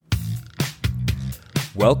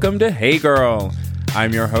Welcome to Hey Girl.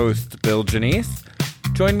 I'm your host, Bill Janice.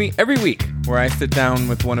 Join me every week where I sit down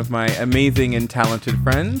with one of my amazing and talented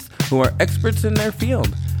friends who are experts in their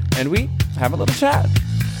field, and we have a little chat.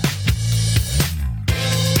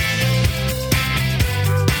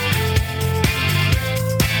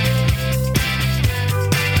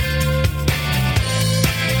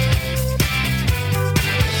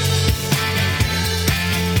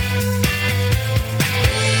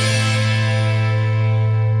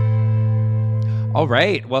 All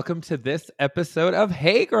right, welcome to this episode of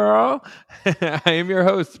Hey Girl. I am your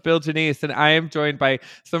host, Bill Janice, and I am joined by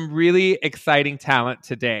some really exciting talent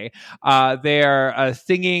today. They are a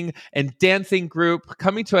singing and dancing group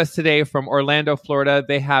coming to us today from Orlando, Florida.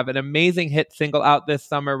 They have an amazing hit single out this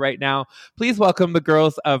summer right now. Please welcome the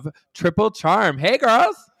girls of Triple Charm. Hey,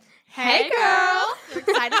 girls. Hey, girl. We're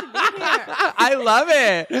excited to be here. I love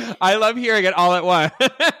it. I love hearing it all at once.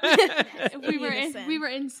 we were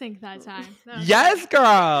in sync that time. Yes,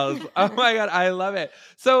 girls. Oh my God. I love it.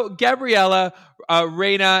 So Gabriella,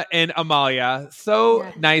 Reina, and Amalia, so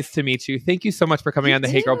nice to meet you. Thank you so much for coming on the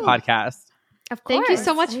Hey Girl podcast. Of course. Thank you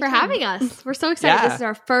so much for having us. We're so excited. Yeah. This is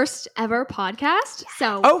our first ever podcast.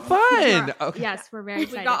 So fun. Okay. yes, we're very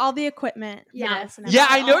excited. We got all the equipment. Yes. Yeah,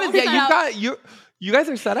 I noticed. Yeah, you guys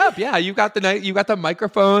are set up. Yeah, you got the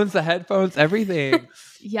microphones, the headphones, everything.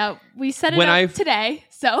 Yeah, we set it up today.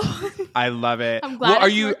 So I love it. I'm glad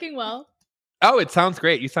it's working well. Oh, it sounds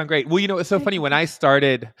great. You sound great. Well, it's so funny. When I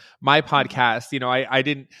started my podcast, I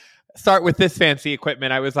didn't start with this fancy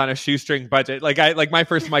equipment. I was on a shoestring budget. My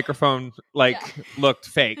first microphone looked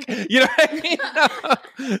fake. You know what I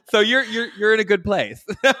mean? So you're in a good place.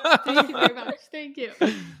 Thank you very much. Thank you.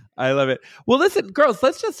 I love it. Well, listen, girls,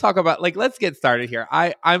 let's just talk about let's get started here.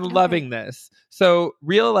 I'm loving this. So,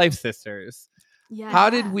 Real Life Sisters. Yeah. How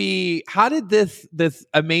did this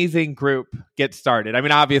amazing group get started? I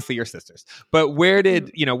mean, obviously you're sisters, but where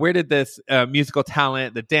did this musical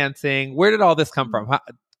talent, the dancing, where did all this come from?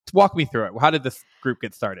 Walk me through it. How did this group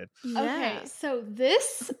get started? Yeah. Okay, so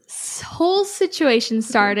this whole situation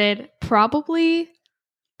started probably,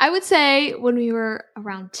 I would say, when we were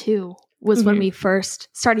around 2 was when we first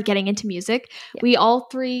started getting into music. Yeah. We all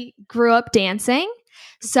 3 grew up dancing.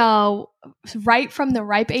 So right from the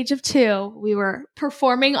ripe age of 2, we were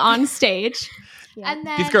performing on stage. Yeah. And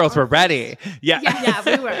then these girls were ready. Yeah,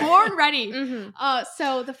 we were born ready.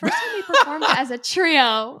 So the first time we performed as a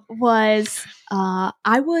trio was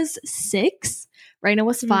I was 6, Reina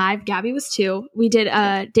was 5, Gabby was 2. We did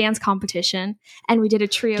a dance competition and we did a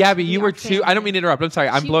trio. Gabby, you were 2. I don't mean to interrupt. I'm sorry.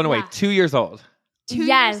 I'm blown away. 2 years old. 2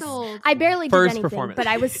 years old. I barely did First anything, performance. but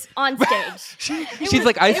I was on stage. She's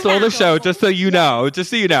like, I stole the show, just so you know.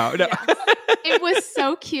 Just so you know. No. Yes. It was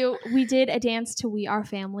so cute. We did a dance to We Are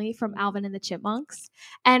Family from Alvin and the Chipmunks.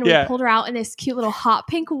 And we pulled her out in this cute little hot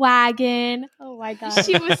pink wagon. Oh my God.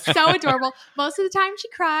 She was so adorable. Most of the time she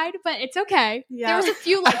cried, but it's okay. Yeah. There was a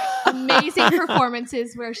few amazing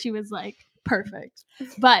performances where she was perfect.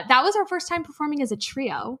 But that was our first time performing as a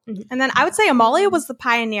trio. And then I would say Amalia was the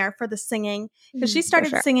pioneer for the singing because she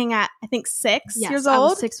started singing at, I think, 6 years old. I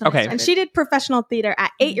was 6 when I started. And she did professional theater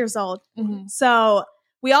at 8 years old. So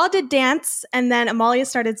we all did dance, and then Amalia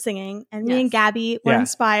started singing, and me and Gabby were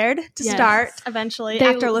inspired to start eventually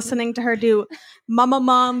after listening to her do Mama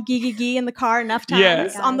Mom Gee Gee in the car enough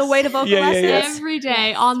times on the way to vocal lessons. Every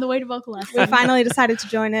day on the way to vocal lessons. We finally decided to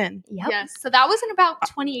join in. Yes. So that was in about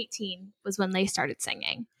 2018 was when they started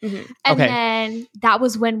singing. And then that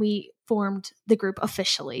was when we formed the group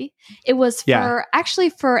officially. It was for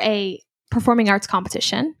a performing arts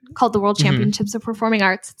competition called the World Championships of Performing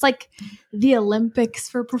Arts. It's like the Olympics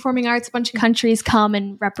for performing arts. A bunch of countries come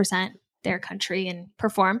and represent their country and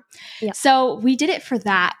perform. Yep. So we did it for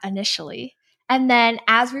that initially. And then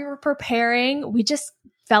as we were preparing, we just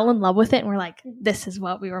fell in love with it and we're like, this is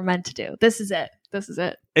what we were meant to do. This is it. This is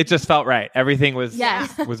it. It just felt right. Everything was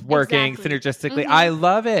working synergistically. I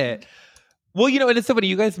love it. Well, and it's so funny.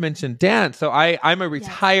 You guys mentioned dance. So I'm a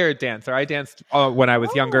retired dancer. I danced when I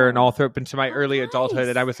was younger and all through up into my early adulthood.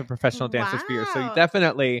 And I was a professional dancer for years. So you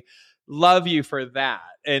definitely love you for that.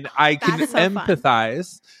 And I can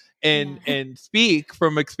empathize and speak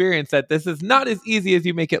from experience that this is not as easy as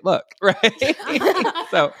you make it look. Right.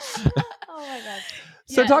 So, oh my God.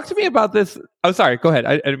 So talk to me about this. Oh, sorry. Go ahead.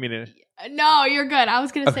 I didn't mean to. No, you're good. I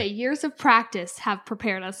was going to say years of practice have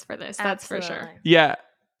prepared us for this. That's for sure. Yeah.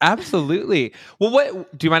 Absolutely. Well,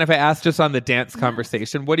 what do you mind if I ask just on the dance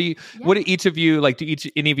conversation? What do each of you like?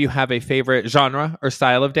 Any of you have a favorite genre or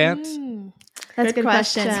style of dance? That's a good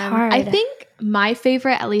question. I think my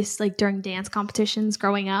favorite, at least during dance competitions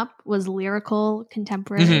growing up, was lyrical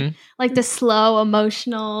contemporary, like the slow,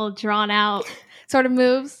 emotional, drawn out sort of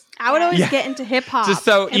moves. I would always get into hip hop. Just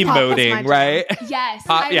so emoting, right? Yes,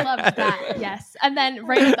 I loved that. Yes. And then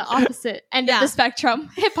right at the opposite end of the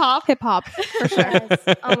spectrum, hip hop. Hip hop, for sure.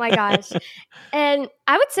 Yes. Oh my gosh. And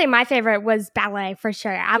I would say my favorite was ballet for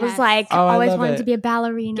sure. I was like, always wanted to be a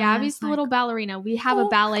ballerina. Gabby's the little ballerina. We have a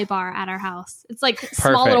ballet bar at our house. It's like a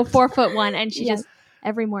small little 4-foot one. And she just,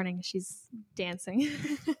 every morning, she's dancing.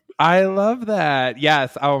 I love that.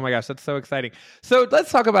 Yes. Oh my gosh, that's so exciting. So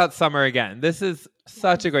let's talk about Summer again. This is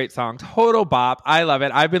such a great song. Total bop. I love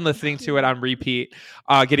it. I've been listening to it on repeat,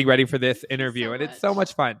 getting ready for this interview, and it's so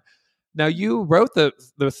much fun. Now, you wrote the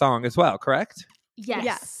song as well, correct?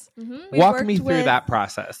 Yes. Mm-hmm. Walk me through that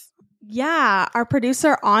process. Yeah, our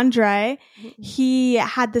producer, Andre, he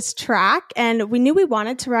had this track, and we knew we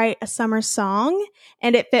wanted to write a summer song,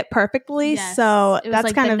 and it fit perfectly. Yes. So it was that's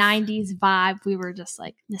like kind the of 90s vibe. We were just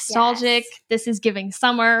like nostalgic. Yes. This is giving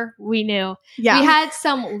summer. We knew. Yeah. We had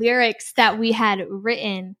some lyrics that we had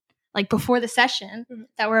written like before the session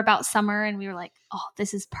that were about summer, and we were like, oh,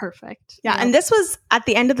 this is perfect. Yeah, and this was at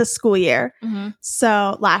the end of the school year.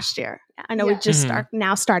 So last year. I know we just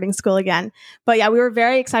now starting school again. But yeah, we were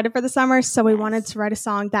very excited for the summer. So we wanted to write a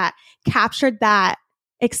song that captured that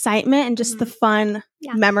excitement and just the fun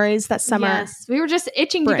memories that summer. Yes, we were just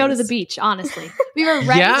itching to go to the beach, honestly. We were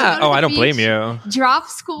ready to go to the I don't beach, blame you. Drop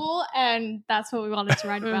school, and that's what we wanted to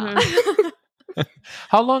write about.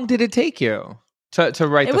 How long did it take you to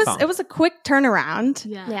write the song? It was a quick turnaround.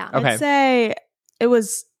 Yeah. Okay. I'd say it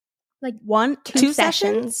was like 2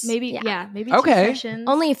 sessions. Maybe, maybe 2 Okay. sessions.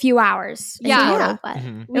 Only a few hours. Yeah. But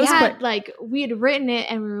we had written it,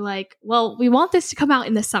 and we were like, well, we want this to come out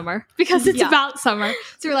in the summer because it's about summer.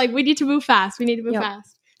 So we're like, we need to move fast.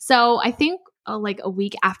 Fast. So I think like a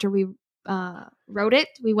week after we wrote it,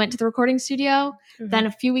 we went to the recording studio. Then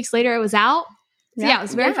a few weeks later, it was out. So it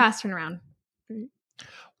was very fast turnaround.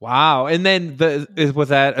 Wow. And then was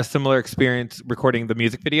that a similar experience recording the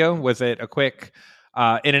music video? Was it a quick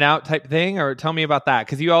in and out type thing? Or tell me about that.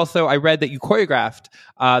 Because I read that you choreographed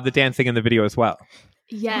the dancing in the video as well.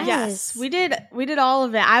 Yes. We did all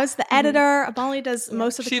of it. I was the editor. Amali does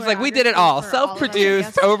most of the She's like, we did it all.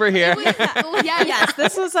 Self-produced over here. Yes,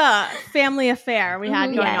 this was a family affair we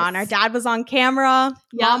had going on. Our dad was on camera.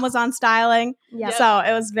 Mom was on styling. So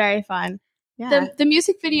it was very fun. Yeah. The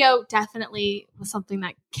music video definitely was something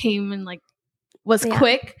that came and like was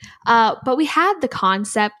quick. But we had the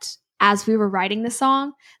concept as we were writing the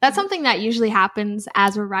song. That's something that usually happens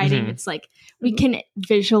as we're writing. It's like we can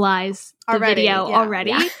visualize the video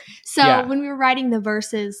already. Yeah. So when we were writing the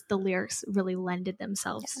verses, the lyrics really lended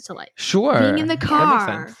themselves to like being in the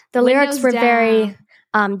car. The lyrics were very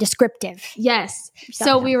descriptive. Yes.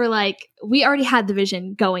 So we were like, we already had the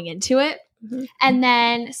vision going into it. And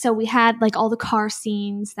then, so we had like all the car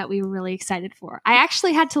scenes that we were really excited for. I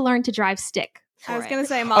actually had to learn to drive stick. I was going to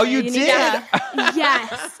say, Molly, you did?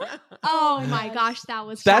 Yes. Oh my gosh,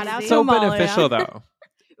 that's so beneficial though.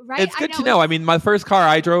 Right? It's good to know. I mean, my first car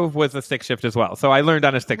I drove was a stick shift as well. So I learned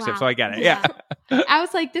on a stick shift, so I get it. Yeah. I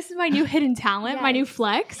was like, this is my new hidden talent, my new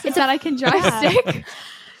flex, is that I can drive stick.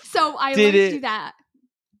 So I learned to do that.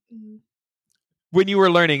 When you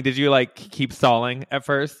were learning, did you like keep stalling at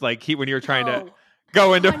first? Like when you were trying to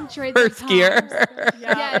go into first gear?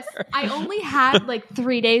 Yes. I only had like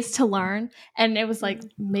 3 days to learn, and it was like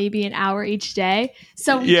maybe an hour each day.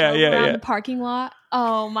 So we drove around the parking lot.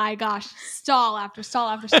 Oh my gosh. Stall after stall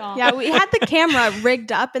after stall. Yeah, we had the camera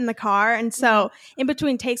rigged up in the car. And so in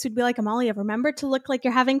between takes, we'd be like, Amalia, remember to look like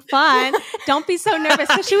you're having fun. Don't be so nervous.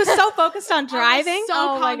 Because she was so focused on driving. But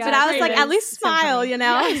I was like, at least smile, you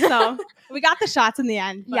know? Yeah. So we got the shots in the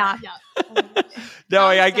end. Yeah. No,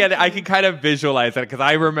 I get it. I can kind of visualize that because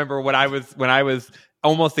I remember when I was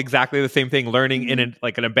almost exactly the same thing, learning in an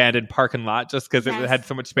abandoned parking lot just because it had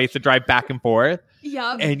so much space to drive back and forth.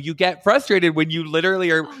 Yep. And you get frustrated when you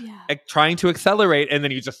literally are trying to accelerate and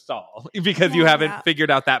then you just stall because you haven't figured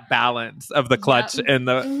out that balance of the clutch and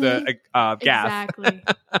the gas. Exactly.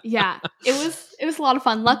 Yeah. It was a lot of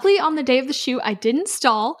fun. Luckily, on the day of the shoot, I didn't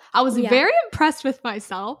stall. I was very impressed with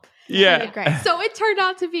myself. Yeah. Great. So it turned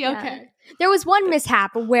out to be okay. There was one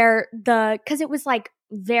mishap where because it was like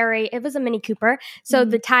it was a Mini Cooper, so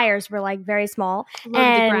the tires were like very small,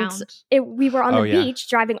 and we were on the beach,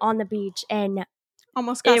 driving on the beach, and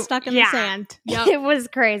almost got stuck in the sand. Yep. It was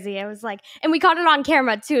crazy. It was like, and we caught it on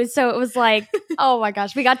camera too, so it was like, oh my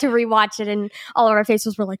gosh, we got to rewatch it, and all of our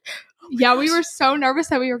faces were like, yeah, we were so nervous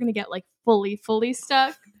that we were going to get like fully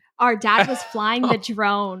stuck. Our dad was flying the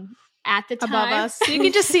drone at the time above us, so you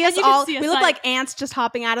can just see us all. We look like ants just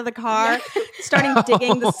hopping out of the car, starting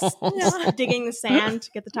digging the sand to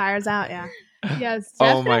get the tires out. Yeah. Yes.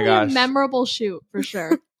 Oh my gosh. A memorable shoot for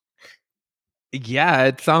sure. Yeah,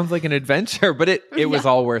 it sounds like an adventure, but it was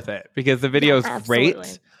all worth it because the video is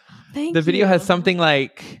great. The video has something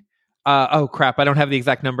like, oh crap, I don't have the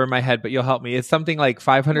exact number in my head, but you'll help me. It's something like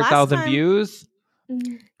 500,000 views.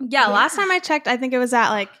 Yeah, last time I checked, I think it was at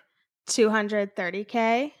like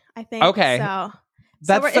 230K, I think. Okay.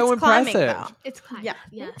 That's so impressive. Climbing, it's climbing. Yeah.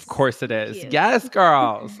 Yes. Of course it is. Yes,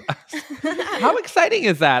 girls. How exciting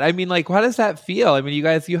is that? I mean, like, how does that feel? I mean, you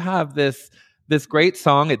guys, you have this great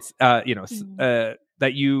song. It's, that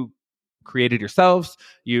you created yourselves.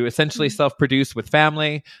 You essentially self-produced with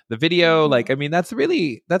family. The video, like, I mean, that's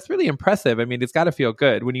really impressive. I mean, it's got to feel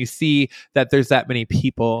good when you see that there's that many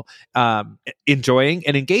people enjoying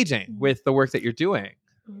and engaging with the work that you're doing.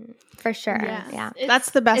 For sure. Yeah.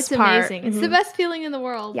 That's the best part. Amazing. It's the best feeling in the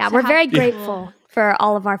world. Yeah, we're very grateful for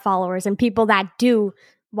all of our followers and people that do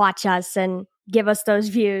watch us and give us those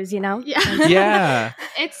views, Yeah. Yeah.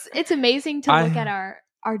 It's amazing to look at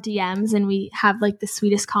our DMs, and we have like the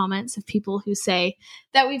sweetest comments of people who say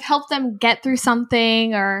that we've helped them get through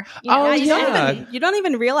something, or you don't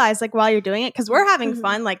even realize like while you're doing it, because we're having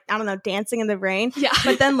fun, like, I don't know, dancing in the rain. Yeah.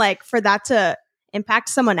 But then like for that to impact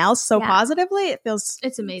someone else so positively,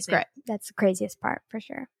 it's amazing. It's great. That's the craziest part for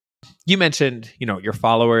sure. You mentioned, your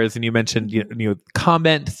followers, and you mentioned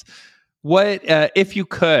comments. What if you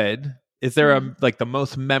could? Is there the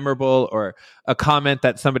most memorable or a comment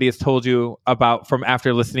that somebody has told you about from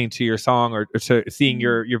after listening to your song or to seeing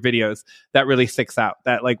your videos that really sticks out,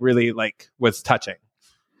 that like really like was touching?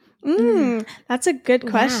 That's a good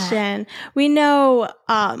question. We know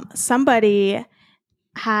somebody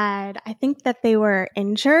had, I think that they were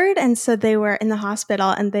injured, and so they were in the hospital,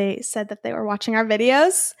 and they said that they were watching our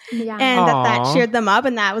videos and that cheered them up,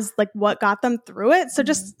 and that was like what got them through it. So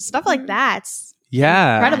just stuff like that.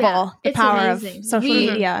 Incredible. Yeah. The It's power amazing. of social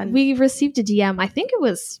media. And we received a DM, I think it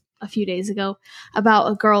was a few days ago,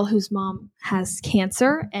 about a girl whose mom has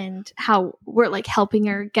cancer and how we're like helping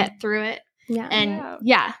her get through it. Yeah. And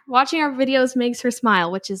watching our videos makes her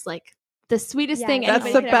smile, which is like the sweetest thing. That's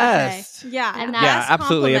anybody the could ever say. best. Yeah. And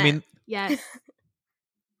absolutely. Compliment. I mean, yes.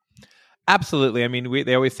 Absolutely. I mean,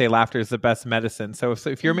 they always say laughter is the best medicine. So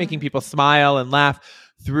if you're making people smile and laugh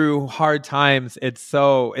through hard times, it's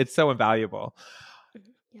so invaluable.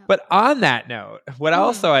 Yeah. But on that note, what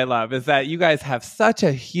also I love is that you guys have such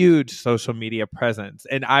a huge social media presence.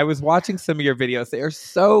 And I was watching some of your videos. They are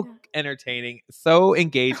so entertaining, so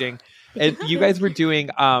engaging. And you guys were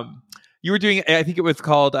doing I think it was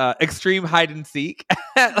called Extreme Hide and Seek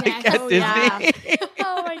at Disney. Yeah.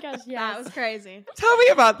 Oh my gosh, that was crazy. Tell me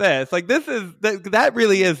about this. Like, that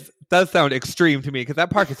really does sound extreme to me, because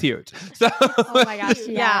that park is huge. So oh my gosh,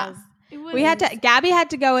 yeah. Gabby had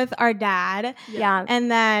to go with our dad. Yeah.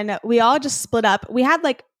 And then we all just split up. We had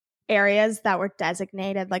like areas that were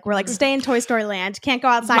designated. Like, we're like, stay in Toy Story Land. Can't go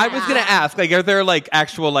outside. I was going to ask, like, are there like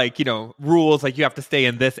actual like, rules, like you have to stay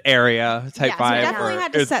in this area type vibe? So we definitely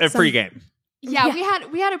had to set a free game. Yeah,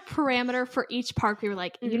 we had a parameter for each park. We were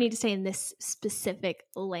like, you need to stay in this specific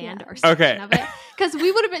land or section of it, because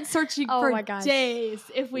we would have been searching for days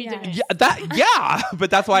if we didn't. Yeah,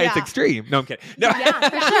 but that's why it's extreme. No, I'm kidding. No. Yeah,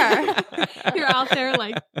 for sure. You're out there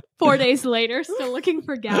like 4 days later, still looking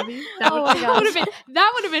for Gabby. That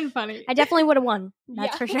would have been funny. I definitely would have won.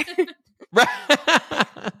 That's for sure.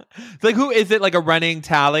 Like, who is it? Like a running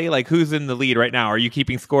tally? Like, who's in the lead right now? Are you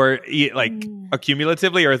keeping score like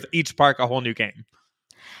accumulatively, or is each park a whole new game?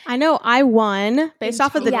 I know I won based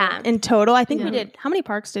off of in total. I think we did. How many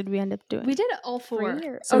parks did we end up doing? We did all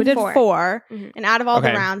 4. So we did 4. And out of all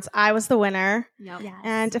the rounds, I was the winner. Yep. Yes.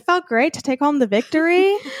 And it felt great to take home the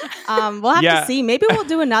victory. We'll have to see. Maybe we'll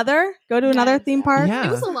do another theme park. Yeah.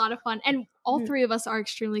 It was a lot of fun. And all 3 of us are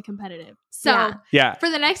extremely competitive. So for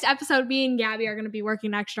the next episode, me and Gabby are going to be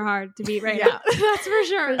working extra hard to beat Raina. That's for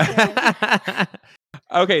sure.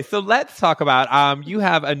 Okay, so let's talk about you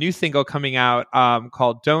have a new single coming out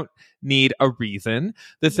called Don't Need a Reason.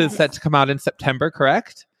 This is set to come out in September,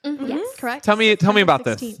 correct? Mm-hmm. Yes, correct. Tell me about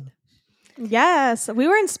 16th. This. Yes, we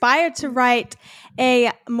were inspired to write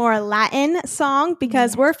a more Latin song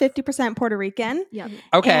because we're 50% Puerto Rican. Yep.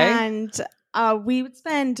 Okay. And we would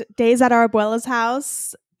spend days at our abuela's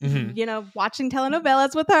house, watching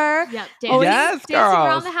telenovelas with her. Yep. Dancing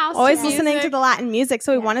around the house. Always listening to the Latin music.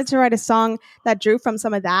 So we wanted to write a song that drew from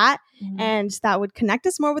some of that and that would connect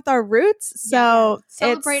us more with our roots. So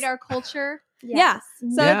celebrate our culture. Yes.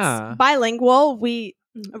 So it's bilingual. We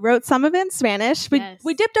wrote some of it in Spanish.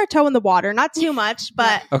 We dipped our toe in the water, not too much,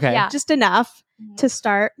 but just enough to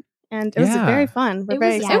start. And it was very fun. It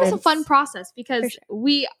was a fun process because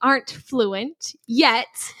we aren't fluent yet,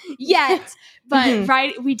 but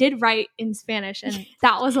we did write in Spanish, and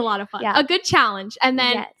that was a lot of fun. A good challenge. And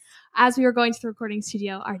then as we were going to the recording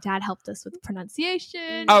studio, our dad helped us with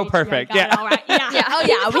pronunciation. Oh, perfect. Yeah. All right. Yeah. Oh,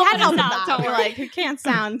 yeah. We had help with that. We're like, who can't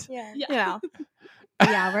sound? You know.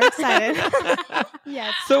 Yeah, we're excited.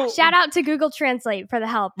 Yes. So shout out to Google Translate for the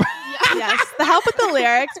help. Yes, the help with the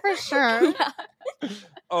lyrics for sure.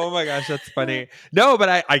 Oh my gosh, that's funny. No,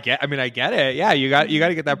 but I get it. Yeah, you got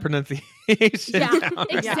to get that pronunciation. Yeah,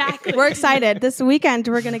 exactly. We're excited. This weekend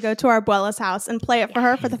we're going to go to our abuela's house and play it for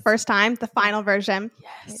her for the first time, the final version.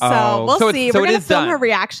 Yes. So we'll see. We're going to film her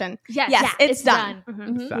reaction. Yes, it's done.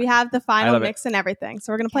 Mm-hmm. We have the final mix and everything.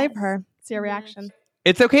 So we're going to play it for her. See her reaction.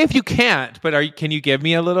 It's okay if you can't, but can you give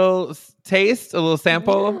me a little taste, a little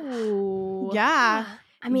sample? Ooh. Yeah.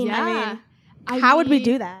 I mean, how would we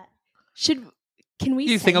do that? Can we?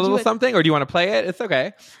 Do you sing a little something, or do you want to play it? It's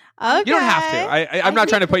okay. Okay. You don't have to. I'm not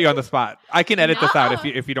trying to put you on the spot. I can edit this out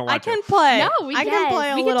if you don't want to. I can play. No, we can play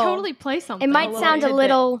a little. We can totally play something. It might sound a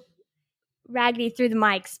little raggedy through the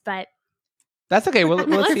mics, but that's okay. We'll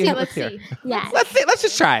see. Let's see. Yeah. Let's see. Let's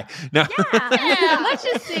just try. No. Yeah. Let's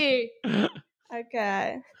just see.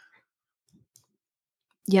 Okay.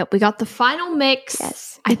 Yep, we got the final mix.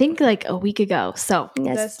 Yes. I think like a week ago. So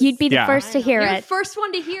you'd be the first to hear You're it. the first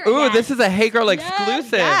one to hear it. Ooh, this is a Hey Girl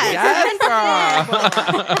exclusive. Yes, girl.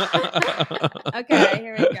 Okay,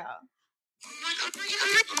 here we go.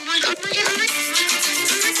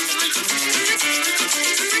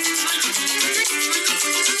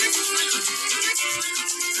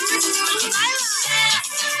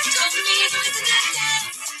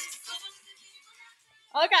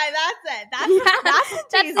 Okay, that's it.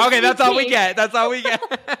 That's okay. That's all we get. That's all we get.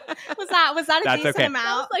 Was that a decent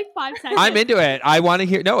amount? Like 5 seconds. I'm into it. I want to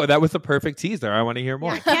hear. No, that was a perfect teaser. I want to hear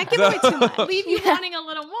more. Yeah, can't give away too much. Leave you wanting a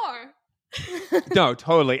little more. No,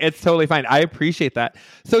 totally. It's totally fine. I appreciate that.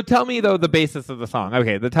 So tell me though the basis of the song.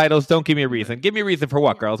 Okay, the titles. Don't give me a reason. Give me a reason for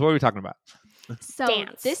what, girls? What are we talking about? So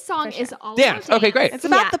this song is all dance. About dance. Okay, great. It's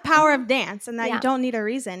about the power of dance and that you don't need a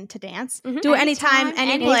reason to dance. Mm-hmm. Do it anytime,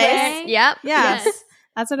 any place. Yep. Yes.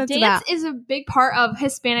 That's what it's about. Dance is a big part of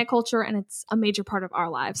Hispanic culture, and it's a major part of our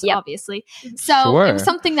lives, obviously. So it was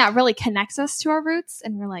something that really connects us to our roots,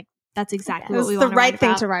 and we're like, that's exactly what we want to write about. It's the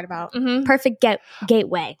right thing to write about. Mm-hmm. Perfect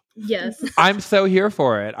gateway. Yes. I'm so here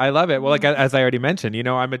for it. I love it. Well, like as I already mentioned,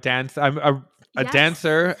 I'm a dancer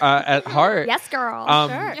at heart. Yes, girl.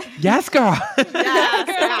 Sure. Yes, girl.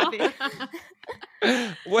 Yes,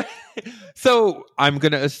 what? So I'm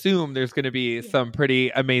going to assume there's going to be some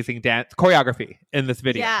pretty amazing dance choreography in this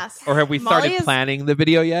video. Yes. Or have we started planning the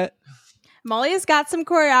video yet? Molly has got some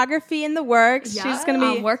choreography in the works. Yeah, she's going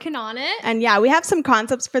to be working on it. And we have some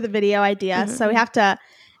concepts for the video idea. So we have to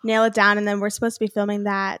nail it down. And then we're supposed to be filming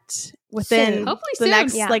that within the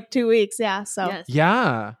next 2 weeks. Yeah. So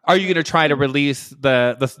are you going to try to release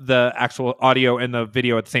the actual audio and the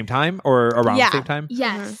video at the same time or around the same time?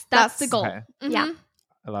 Yes, that's the goal. Okay. Mm-hmm. Yeah,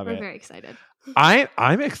 I love We're it. very excited.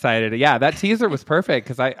 I'm excited. Yeah, that teaser was perfect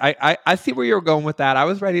because I see where you were going with that. I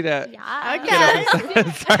was ready to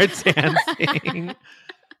start dancing.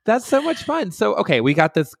 That's so much fun. So okay, we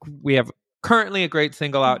got this. We have currently a great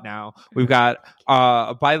single out now. We've got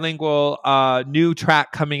a bilingual new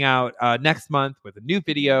track coming out next month with a new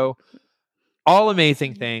video. All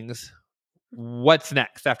amazing things. What's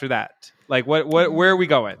next after that? Like where are we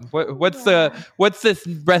going? What's this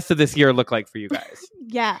rest of this year look like for you guys?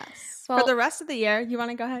 Yes. Well, for the rest of the year, you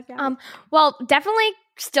want to go ahead? Gabby? Well, definitely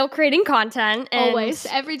still creating content and always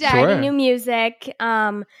every day, writing new music.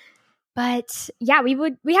 But yeah,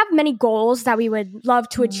 we have many goals that we would love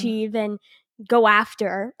to achieve and go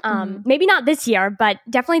after. Maybe not this year, but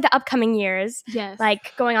definitely the upcoming years. Yes.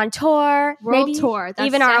 Like going on tour, world tour. That's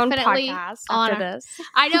even our own podcast after this.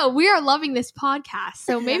 I know. We are loving this podcast.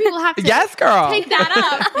 So maybe we'll have to yes, girl. take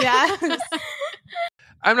that up. Yes.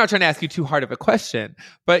 I'm not trying to ask you too hard of a question,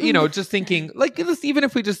 but just thinking, like, even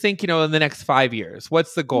if we just think, in the next 5 years,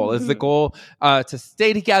 what's the goal? Is the goal to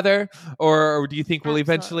stay together, or do you think we'll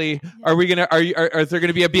eventually? Are we gonna? Is there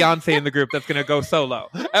gonna be a Beyonce in the group that's gonna go solo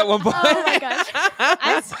at one point? Oh my gosh,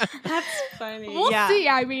 that's funny. We'll see.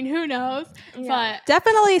 I mean, who knows? Yeah. But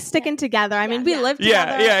definitely sticking together. I mean, we live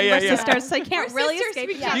together. We're sisters, so you can't really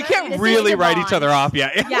escape each other. You can't really write each other off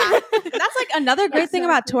yet. Yeah, that's like another great thing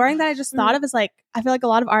about touring that I just thought of is like I feel like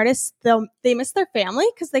a lot of artists they miss their family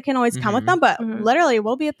because they can always come with them, but literally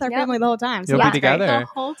we'll be with their family the whole time. So you'll be together the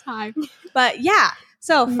whole time. But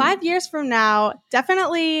so 5 years from now,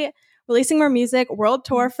 definitely releasing more music, world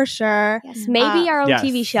tour for sure. Yes, maybe our own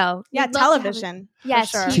TV show. Yeah, television. Yes,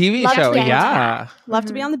 sure. TV show. Yeah, love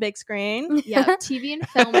to be on the big screen. Yeah, TV and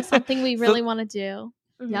film is something we really want to do.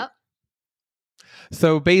 Yep.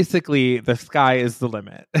 So basically, the sky is the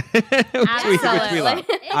limit, which we love.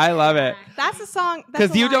 I love it. That's a song.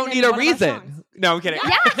 Because you don't need a reason. No, I'm kidding.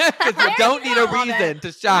 Because you don't need a reason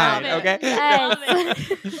to shine, okay?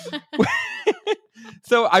 Yes.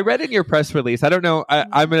 So I read in your press release. I don't know.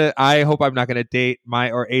 I hope I'm not gonna date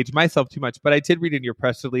or age myself too much, but I did read in your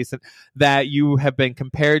press release that you have been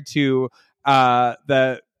compared to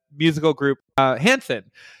the musical group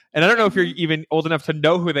Hanson. And I don't know if you're even old enough to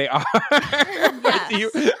know who they are.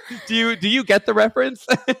 Yes. do you get the reference?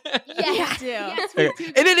 Yeah, I do. Yes, do.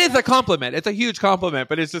 And it is a compliment. It's a huge compliment.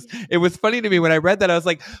 But it was funny to me when I read that. I was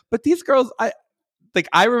like, but these girls,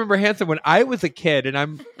 I remember Hanson when I was a kid, and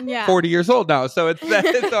I'm 40 years old now. So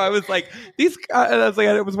so I was like,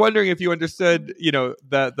 I was wondering if you understood,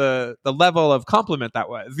 the level of compliment that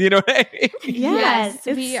was. You know what I mean? Yes,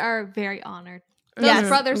 we are very honored. Those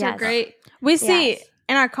brothers are great. We see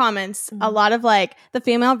in our comments a lot of the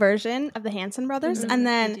female version of the Hanson brothers, and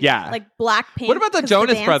then Blackpink. What about the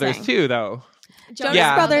Jonas Brothers too, though?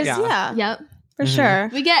 Jonas Brothers, Yep. For sure.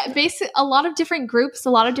 We get basically a lot of different groups, a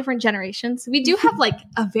lot of different generations. We do have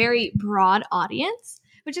a very broad audience,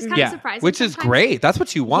 which is kind of surprising. Which is great. That's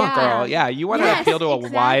what you want, girl. Yeah, you want to appeal to a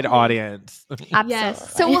wide audience. Absolutely.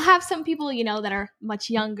 Yes. So we'll have some people, that are much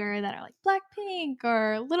younger that are like Blackpink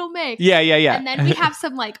or Little Mix. Yeah. And then we have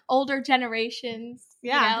some older generations.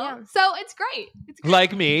 Yeah. So it's great.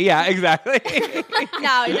 Like me. Yeah, exactly.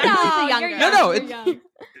 No, younger.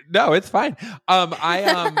 No, it's fine.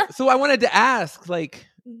 So I wanted to ask,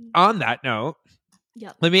 on that note,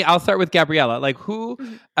 I'll start with Gabriella. Who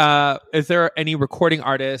is there any recording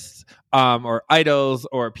artists or idols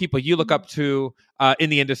or people you look up to in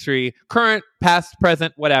the industry, current, past,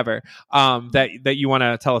 present, whatever, that you want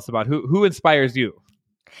to tell us about? Who inspires you?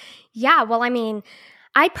 Yeah, well, I mean,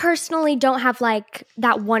 I personally don't have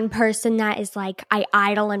that one person that is I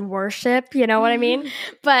idol and worship, you know what I mean?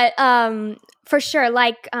 But for sure,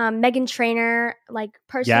 Meghan Trainor,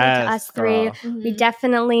 personally to us three, we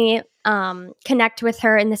definitely connect with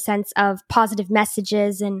her in the sense of positive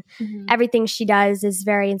messages, and everything she does is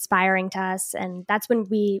very inspiring to us, and that's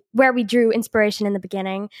where we drew inspiration in the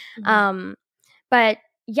beginning. But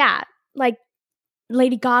yeah,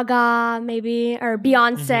 Lady Gaga, maybe, or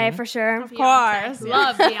Beyonce for sure. Of course.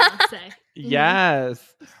 Love Beyonce.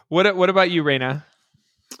 Yes. What about you, Raina?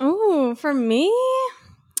 Ooh, for me,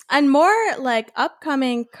 and more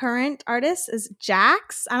upcoming current artists is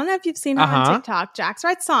Jax. I don't know if you've seen her on TikTok. Jax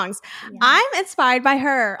writes songs. Yeah. I'm inspired by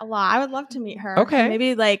her a lot. I would love to meet her. Okay.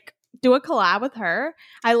 Maybe do a collab with her.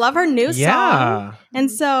 I love her new song. And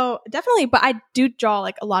so definitely, but I do draw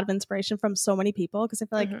a lot of inspiration from so many people, because I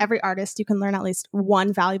feel every artist, you can learn at least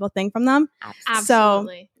one valuable thing from them.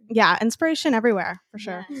 Absolutely. So yeah, inspiration everywhere for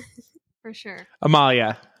sure. Yes, for sure.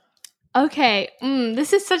 Amalia. Okay.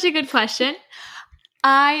 This is such a good question.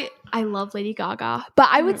 I love Lady Gaga, but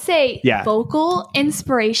I would say vocal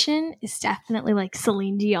inspiration is definitely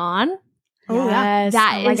Celine Dion. Oh, yes.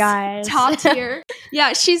 That is top tier.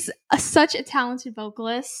 Yeah, she's such a talented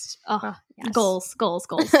vocalist. Oh, yes. Goals.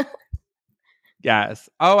 Yes.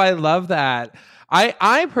 Oh, I love that.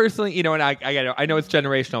 I personally, and I know it's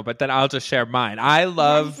generational, but then I'll just share mine. I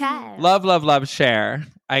love Cher.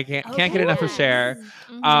 I can't get enough of Cher.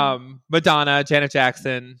 Madonna, Janet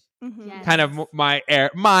Jackson. Kind of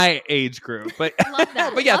my age group, but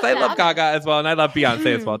but yes, I love Gaga as well, and I love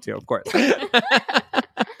Beyonce as well too, of course.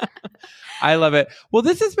 I love it. Well,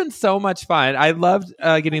 this has been so much fun. I loved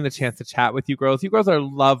getting the chance to chat with you girls. You girls are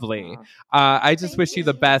lovely. I just wish you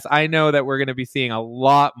the best. I know that we're going to be seeing a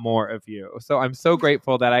lot more of you. So I'm so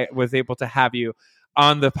grateful that I was able to have you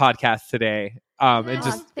on the podcast today and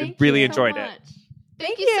just really enjoyed it.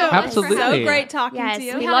 Thank you so much. Absolutely. So great talking to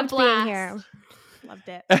you. We loved being here. Loved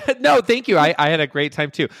it. No, thank you. I had a great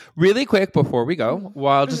time too. Really quick before we go,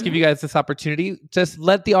 I'll just give you guys this opportunity. Just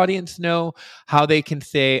let the audience know how they can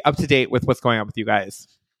stay up to date with what's going on with you guys.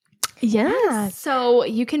 Yeah. So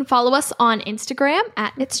you can follow us on Instagram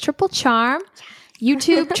at It's Triple Charm,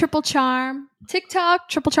 YouTube Triple Charm, TikTok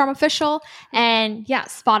Triple Charm Official, and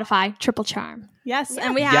Spotify Triple Charm. Yes,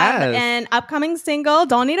 and we have an upcoming single,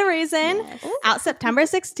 Don't Need a Reason, out September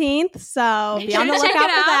 16th. So be on the lookout for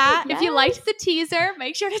that. If you liked the teaser,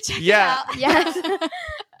 make sure to check it out. Yes.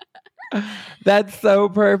 That's so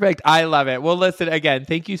perfect. I love it. Well, listen, again,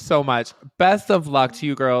 thank you so much. Best of luck to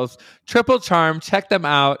you girls. Triple Charm, check them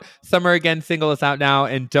out. Summer Again single is out now,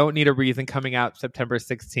 and Don't Need a Reason coming out September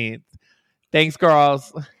 16th. Thanks,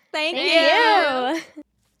 girls. Thank you.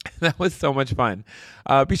 That was so much fun.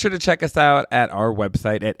 Be sure to check us out at our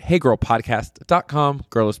website at heygirlpodcast.com.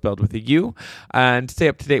 Girl is spelled with a U. And stay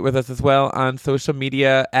up to date with us as well on social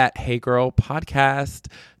media at Hey Girl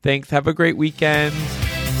Podcast. Thanks. Have a great weekend.